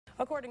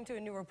According to a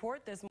new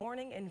report this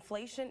morning,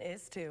 inflation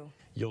is too.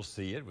 You'll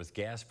see it with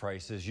gas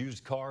prices,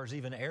 used cars,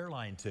 even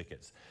airline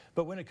tickets.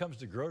 But when it comes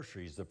to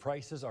groceries, the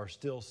prices are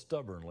still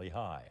stubbornly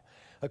high.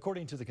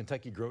 According to the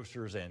Kentucky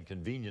Grocers and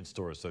Convenience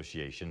Store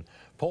Association,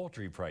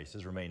 poultry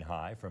prices remain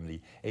high from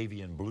the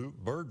avian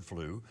bird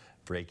flu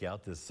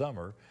breakout this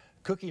summer.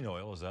 Cooking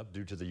oil is up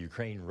due to the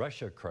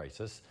Ukraine-Russia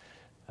crisis.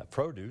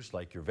 Produce,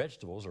 like your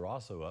vegetables, are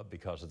also up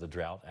because of the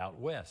drought out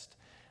west.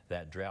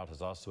 That drought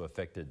has also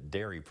affected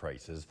dairy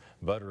prices.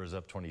 Butter is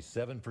up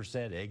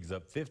 27%, eggs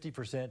up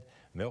 50%,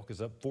 milk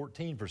is up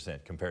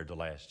 14% compared to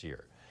last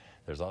year.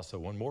 There's also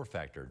one more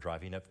factor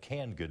driving up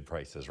canned good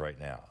prices right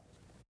now.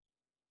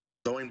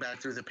 Going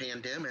back through the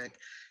pandemic,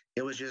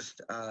 it was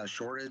just a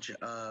shortage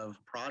of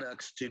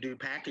products to do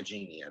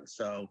packaging in.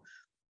 So,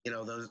 you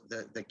know,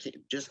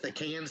 just the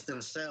cans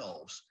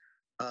themselves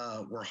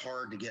were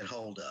hard to get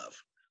hold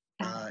of,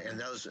 and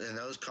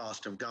those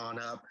costs have gone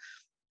up.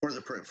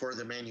 For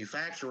the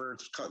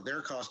manufacturers,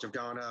 their costs have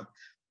gone up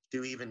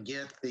to even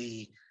get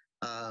the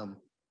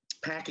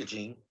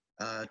packaging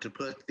to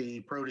put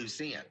the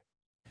produce in.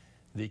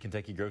 The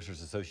Kentucky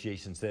Grocers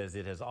Association says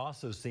it has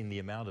also seen the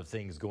amount of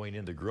things going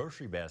into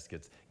grocery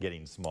baskets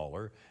getting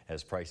smaller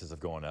as prices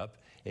have gone up,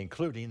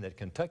 including that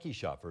Kentucky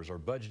shoppers are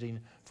budgeting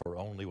for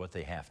only what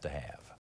they have to have.